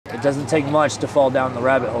it doesn't take much to fall down the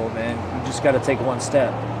rabbit hole, man. You just got to take one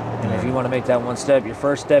step. And if you want to make that one step, your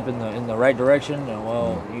first step in the right direction,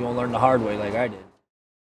 well, you're going to learn the hard way like I did.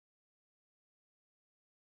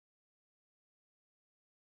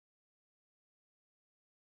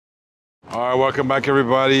 All right, welcome back,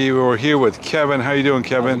 everybody. We're here with Kevin. How you doing,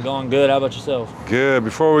 Kevin? How's it going? Good. How about yourself? Good.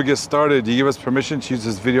 Before we get started, do you give us permission to use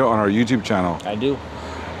this video on our YouTube channel? I do.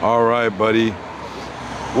 All right, buddy.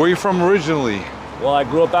 Where are you from originally? Well, I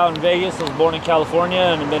grew up out in Vegas. I was born in California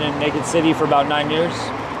and I've been in Naked City for about 9 years.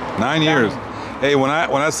 9 years. Hey, when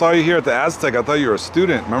I saw you here at the Aztec, I thought you were a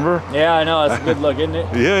student. Remember? Yeah, I know. That's a good look, isn't it?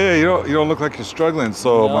 Yeah. You don't look like you're struggling.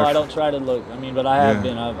 So no, I don't try to look. I mean, but I have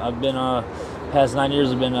been. I've been. Past 9 years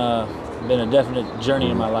have been a definite journey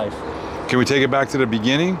in my life. Can we take it back to the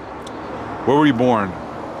beginning? Where were you born?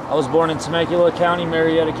 I was born in Temecula County,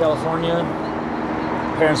 Marietta, California.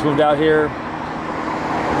 Parents moved out here.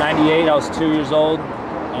 98. I was 2 years old,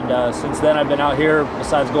 and since then I've been out here.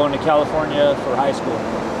 Besides going to California for high school.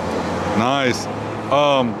 Nice.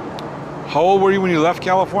 How old were you when you left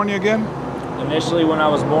California again? Initially when I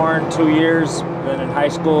was born, 2 years. Then in high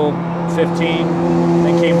school, 15.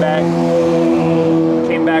 Then came back.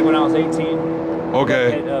 Came back when I was 18.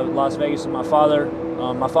 Okay. At Las Vegas with my father.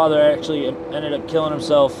 My father actually ended up killing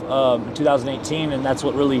himself in 2018, and that's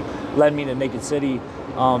what really led me to Naked City.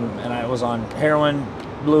 And I was on heroin,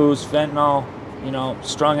 blues, fentanyl, you know,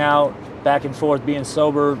 strung out, back and forth, being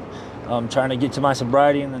sober. Trying to get to my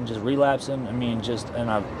sobriety and then just relapsing. I mean,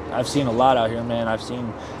 and I've seen a lot out here, man.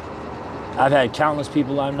 I've had countless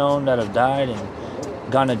people I've known that have died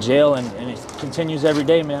and gone to jail, and it continues every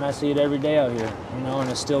day, man. I see it every day out here, you know, and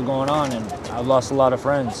it's still going on, and I've lost a lot of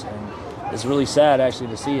friends, and it's really sad actually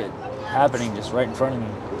to see it happening just right in front of me.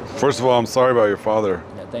 First of all, I'm sorry about your father.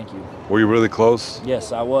 Yeah, thank you. Were you really close?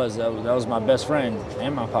 Yes, I was. That was my best friend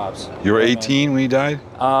and my pops. You were 18 when he died?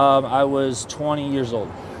 I was 20 years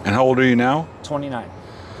old. And how old are you now? 29.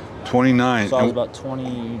 29. So I was about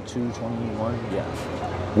 22, 21, yeah.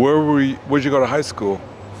 Where'd you go to high school?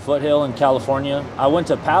 Foothill in California. I went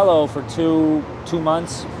to Palo for two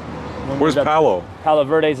months. Where's Palo? Palo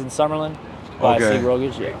Verde's in Summerlin by Okay. Sea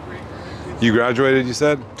Rogage, yeah. You graduated, you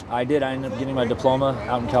said? I did. I ended up getting my diploma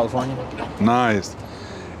out in California. Nice.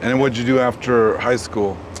 And then what'd you do after high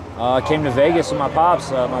school? I came to Vegas with my pops.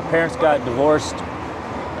 My parents got divorced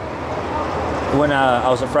when I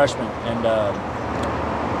was a freshman, and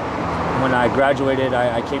when I graduated,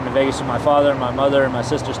 I came to Vegas with my father, my mother, and my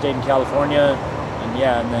sister stayed in California,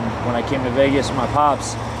 and then when I came to Vegas with my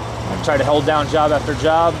pops, I tried to hold down job after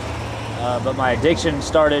job, but my addiction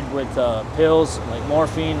started with pills, like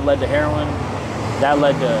morphine, led to heroin, that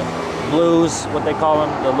led to blues, what they call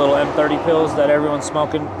them, the little M30 pills that everyone's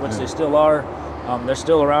smoking, which they still are. They're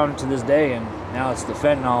still around to this day, and now it's the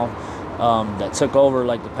fentanyl. That took over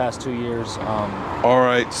like the past 2 years. All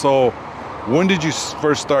right, so when did you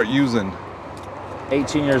first start using?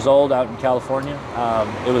 18 years old out in California.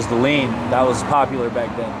 It was the lean that was popular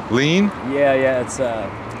back then. Lean? Yeah, it's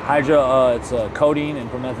it's codeine and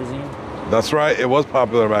promethazine. That's right, it was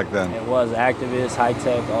popular back then. It was activist, high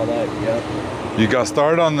tech, all that, yep. You got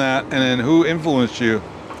started on that, and then who influenced you?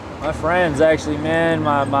 My friends, actually, man,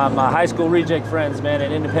 my high school reject friends, man,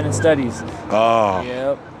 in independent studies. Oh.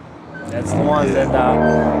 Yep. That's the ones that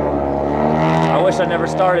I wish I never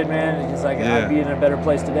started, man, because I'd be in a better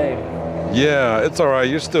place today. Yeah, it's all right.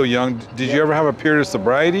 You're still young. Did you ever have a period of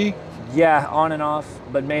sobriety? Yeah, on and off,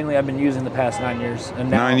 but mainly I've been using the past 9 years. And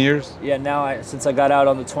now, 9 years? Yeah, now since I got out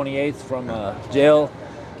on the 28th from jail,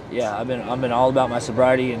 yeah, I've been all about my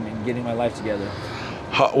sobriety and getting my life together.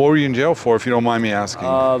 What were you in jail for, if you don't mind me asking?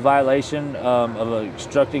 Violation of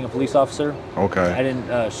obstructing a police officer. Okay. I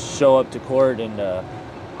didn't show up to court, and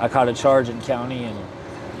I caught a charge in county, and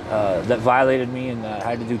that violated me, and I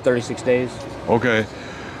had to do 36 days. Okay.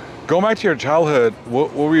 Going back to your childhood,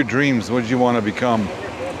 what were your dreams? What did you want to become?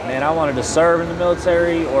 Man, I wanted to serve in the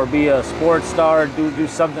military or be a sports star, do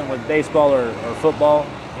something with baseball or football.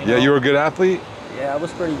 You know? Yeah, you were a good athlete? Yeah, I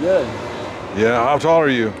was pretty good. Yeah, how tall are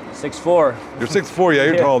you? 6'4". You're 6'4", yeah,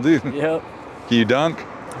 you're tall, dude. Yep. Can you dunk?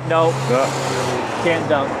 No. Can't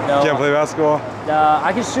dunk, no. Can't play basketball?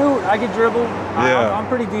 I can shoot, I can dribble. Yeah. I'm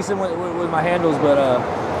pretty decent with my handles, but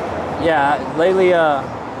yeah, lately I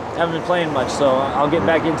haven't been playing much, so I'll get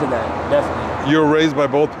back into that, definitely. You were raised by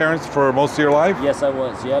both parents for most of your life? Yes, I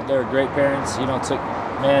was. Yep, they were great parents. You know,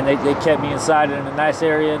 man, they kept me inside in a nice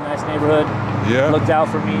area, nice neighborhood. Yeah. Looked out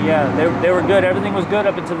for me. Yeah, they were good. Everything was good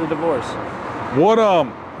up until the divorce. What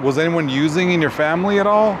was anyone using in your family at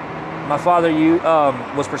all? My father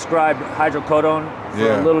was prescribed hydrocodone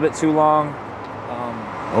for a little bit too long.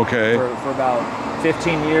 Okay. For about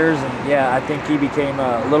 15 years, and yeah, I think he became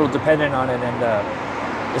a little dependent on it,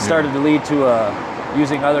 and it started to lead to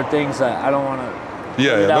using other things that I don't want to put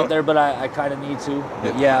it out there, but I kind of need to.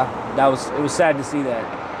 But it was sad to see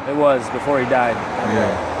that. It was before he died.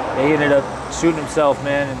 And, he ended up shooting himself,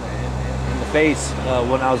 man, in the face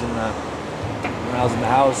when I was in the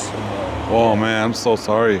house. And, oh man, I'm so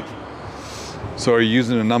sorry. So are you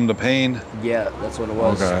using to numb the pain? Yeah, that's what it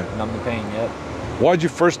was. Okay. Numb the pain. Yep. Why did you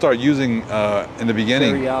first start using in the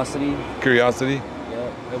beginning? Curiosity. Curiosity?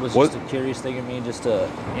 Yeah, it was just a curious thing in me, just to,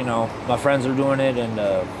 you know, my friends were doing it, and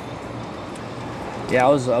yeah, I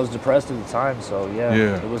was depressed at the time, so yeah,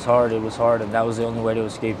 it was hard, and that was the only way to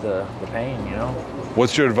escape the pain, you know?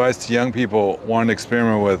 What's your advice to young people wanting to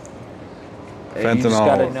experiment with fentanyl? You just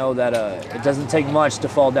gotta know that it doesn't take much to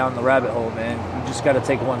fall down the rabbit hole, man. You just gotta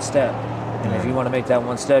take one step. And if you want to make that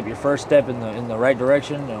one step, your first step in the right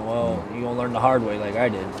direction, well, you're going to learn the hard way like I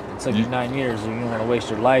did. It took you 9 years, and you're going to waste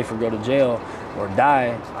your life or go to jail or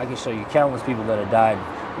die. I can show you countless people that have died,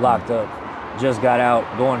 locked up, just got out,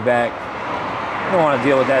 going back. You don't want to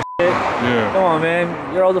deal with that shit. Yeah. Come on,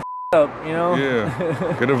 man. You're all the up, you know?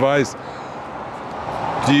 Yeah. Good advice.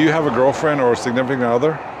 Do you have a girlfriend or a significant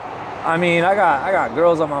other? I mean, I got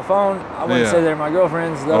girls on my phone. I wouldn't say they're my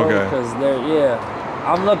girlfriends, though, because they're,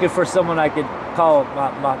 I'm looking for someone I could call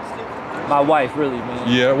my wife, really,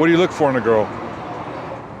 man. Yeah, what do you look for in a girl?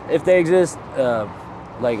 If they exist,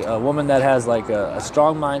 like a woman that has like a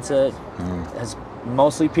strong mindset, is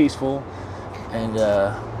mostly peaceful, and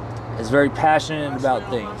is very passionate about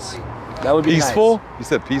things. That would be peaceful? Nice. You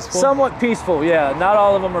said peaceful? Somewhat peaceful, yeah. Not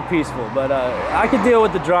all of them are peaceful, but I could deal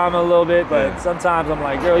with the drama a little bit, but sometimes I'm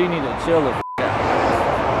like, girl, you need to chill the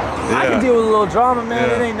I can deal with a little drama, man.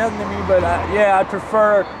 It ain't nothing to me, but I'd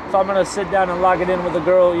prefer, if I'm gonna sit down and lock it in with a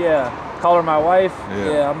girl, call her my wife.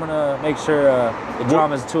 I'm gonna make sure the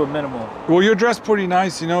drama's to a minimal. Well, you're dressed pretty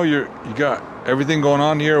nice, you know. You got everything going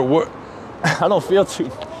on here. What? I don't feel too.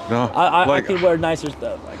 No. I can wear nicer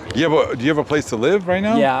stuff. Yeah, but do you have a place to live right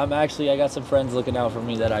now? Yeah, I got some friends looking out for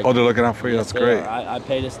me that I. Oh, they're looking out for you. Yes, that's great. I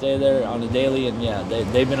pay to stay there on a daily, and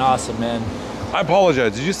they've been awesome, man. I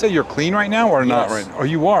apologize. Did you say you're clean right now or not right now? Oh,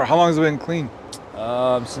 you are. How long has it been clean?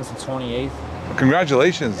 Since the 28th.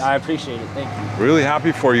 Congratulations. I appreciate it. Thank you. Really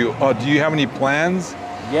happy for you. Do you have any plans?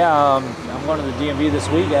 Yeah, I'm going to the DMV this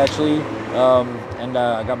week, actually, and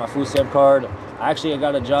I got my food stamp card. I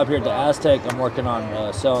got a job here at the Aztec. I'm working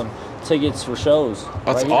on selling tickets for shows.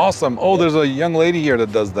 That's awesome. Oh, there's a young lady here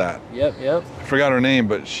that does that. Yep. I forgot her name,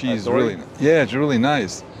 but she's it's really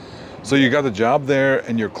nice. So you got the job there,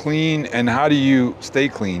 and you're clean. And how do you stay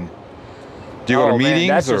clean? Do you go to meetings?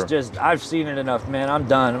 Man, that's just I've seen it enough, man. I'm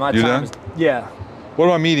done. My time is yeah. What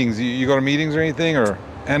about meetings? You go to meetings or anything, or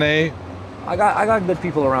NA? I got good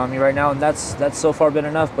people around me right now, and that's so far been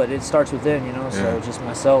enough. But it starts within, you know. So just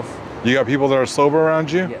myself. You got people that are sober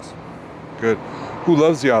around you? Yes. Good. Who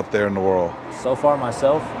loves you out there in the world? So far,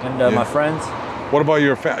 myself and my friends. What about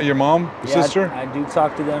your mom, sister? I do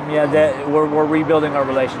talk to them. Yeah, we're rebuilding our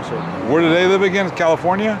relationship. Where do they live again?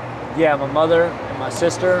 California? Yeah, my mother and my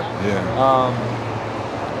sister. Yeah.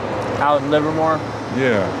 Out in Livermore.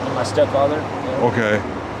 Yeah. And my stepfather. Yeah.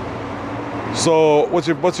 Okay. So what's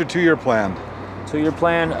your 2-year plan? 2-year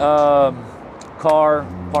plan, car,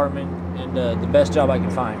 apartment, and the best job I can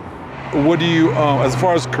find. What do you, as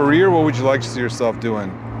far as career, what would you like to see yourself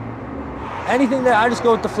doing? Anything that I just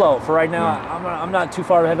go with the flow. For right now, I'm not too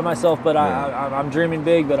far ahead of myself, but I'm dreaming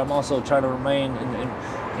big. But I'm also trying to remain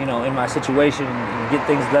in my situation and get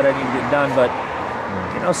things that I need to get done.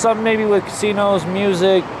 But something maybe with casinos,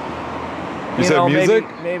 music. You said music?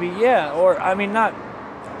 Maybe yeah. Or I mean, not.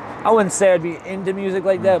 I wouldn't say I'd be into music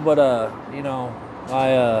like that, but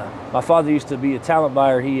my father used to be a talent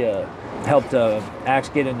buyer. He helped acts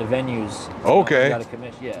get into venues. Okay. Got a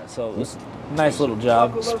commission. Yeah. So it's a nice little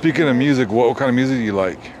job. Speaking of music, what kind of music do you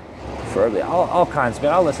like? For all kinds,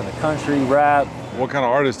 man. I listen to country, rap. What kind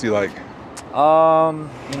of artists do you like?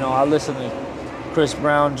 I listen to Chris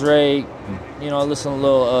Brown, Drake. I listen to a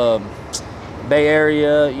little Bay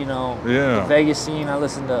Area. The Vegas scene. I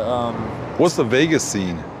listen to. What's the Vegas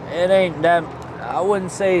scene? It ain't that. I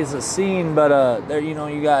wouldn't say it's a scene, but there, you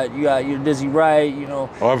got your Dizzy Wright. Oh,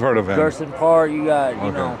 I've heard of him. Gerson Park. You got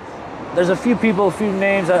there's a few people, a few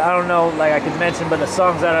names I don't know, like I could mention, but the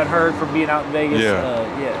songs that I've heard from being out in Vegas. You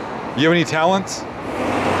have any talents?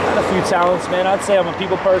 I got a few talents, man. I'd say I'm a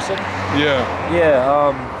people person. Yeah.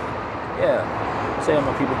 I'd say I'm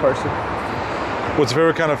a people person. What's your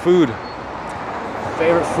favorite kind of food?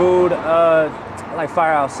 Favorite food? I like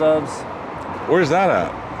Firehouse Subs. Where's that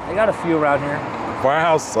at? They got a few around here.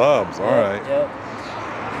 Firehouse Subs, all right.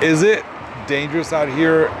 Yep. Is it dangerous out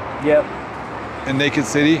here? Yep. in Naked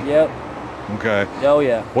City? Yep. Okay. Oh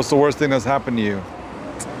yeah. What's the worst thing that's happened to you?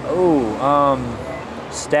 Oh,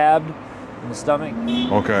 stabbed in the stomach.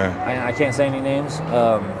 Okay. I can't say any names.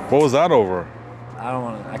 What was that over?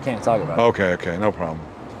 I can't talk about it. Okay, no problem.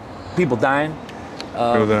 People dying.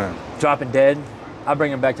 Dropping dead. I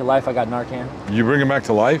bring them back to life. I got Narcan. You bring him back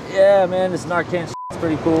to life? Yeah, man. This Narcan is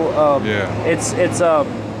pretty cool. Yeah. It's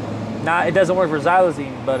not. It doesn't work for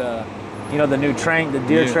xylazine, but you know, the new trank, the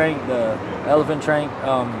deer trank, the elephant trank.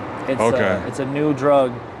 It's a new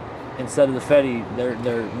drug. Instead of the Fetty,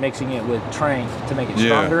 they're mixing it with trank to make it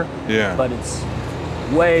stronger. Yeah. But it's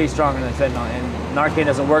way stronger than fentanyl, and Narcan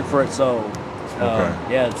doesn't work for it. So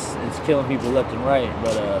yeah, it's killing people left and right.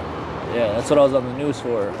 But yeah, that's what I was on the news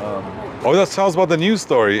for. Oh, tell us about the news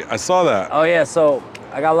story. I saw that. Oh yeah, so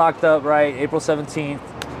I got locked up April 17th,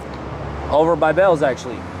 over by Bell's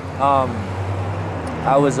actually.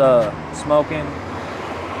 I was smoking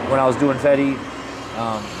when I was doing Fetty,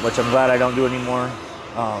 which I'm glad I don't do anymore.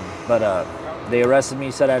 But they arrested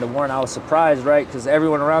me, said I had a warrant. I was surprised, right? Because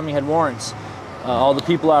everyone around me had warrants. All the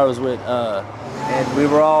people I was with, and we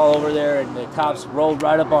were all over there, and the cops rolled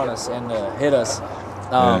right up on us and hit us.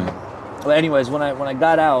 Well, anyways, when I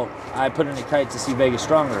got out, I put in a kite to see Vegas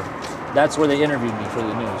Stronger. That's where they interviewed me for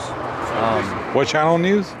the news. What channel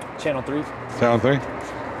news? Channel 3. Channel 3?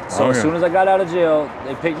 So as soon as I got out of jail,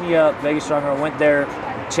 they picked me up, Vegas Stronger. I went there.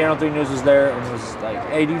 Channel 3 News was there and was like,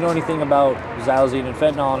 hey, do you know anything about xylazine and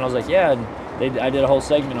fentanyl? And I was like, yeah, and I did a whole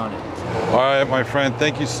segment on it. All right, my friend,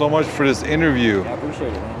 thank you so much for this interview. Yeah, I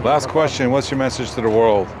appreciate it, man. Last question, what's your message to the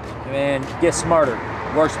world? Man, get smarter.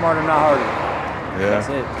 Work smarter, not harder. Yeah. That's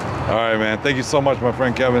it. All right, man. Thank you so much, my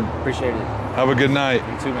friend Kevin. Appreciate it. Have a good night.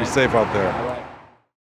 You too, man. Be safe out there.